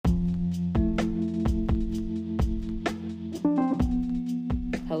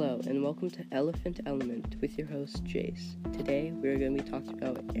welcome to Elephant Element with your host, Jayce. Today, we are going to be talking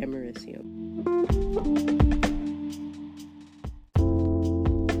about americium.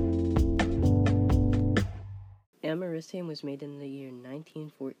 Americium was made in the year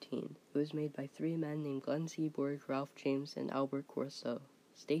 1914. It was made by three men named Glenn Seaborg, Ralph James, and Albert Corso.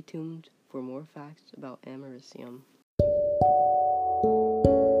 Stay tuned for more facts about americium.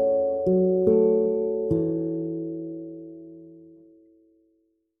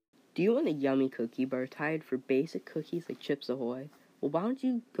 Do you want a yummy cookie but are tired for basic cookies like Chips Ahoy? Well, why don't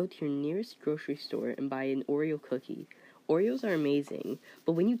you go to your nearest grocery store and buy an Oreo cookie? Oreos are amazing,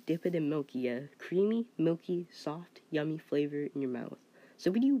 but when you dip it in milk, you get a creamy, milky, soft, yummy flavor in your mouth.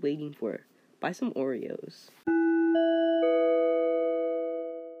 So what are you waiting for? Buy some Oreos.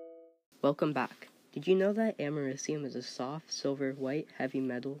 Welcome back. Did you know that americium is a soft, silver, white, heavy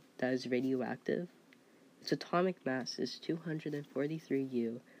metal that is radioactive? Its atomic mass is 243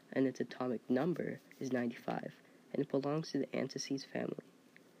 U, and its atomic number is 95, and it belongs to the antices family.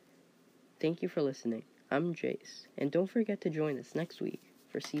 Thank you for listening. I'm Jayce, and don't forget to join us next week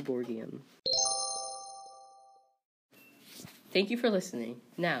for Seaborgium. Thank you for listening.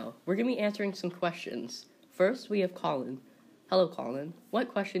 Now, we're going to be answering some questions. First, we have Colin. Hello, Colin.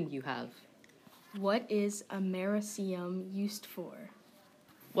 What question do you have? What is americium used for?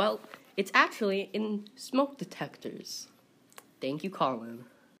 Well, it's actually in smoke detectors. Thank you, Colin.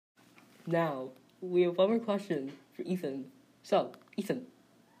 Now, we have one more question for Ethan. So, Ethan,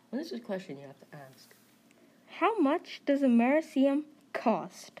 what is the question you have to ask? How much does americium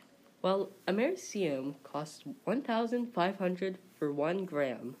cost? Well, americium costs $1,500 for 1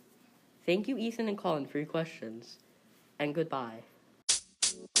 gram. Thank you, Ethan and Colin, for your questions. And goodbye.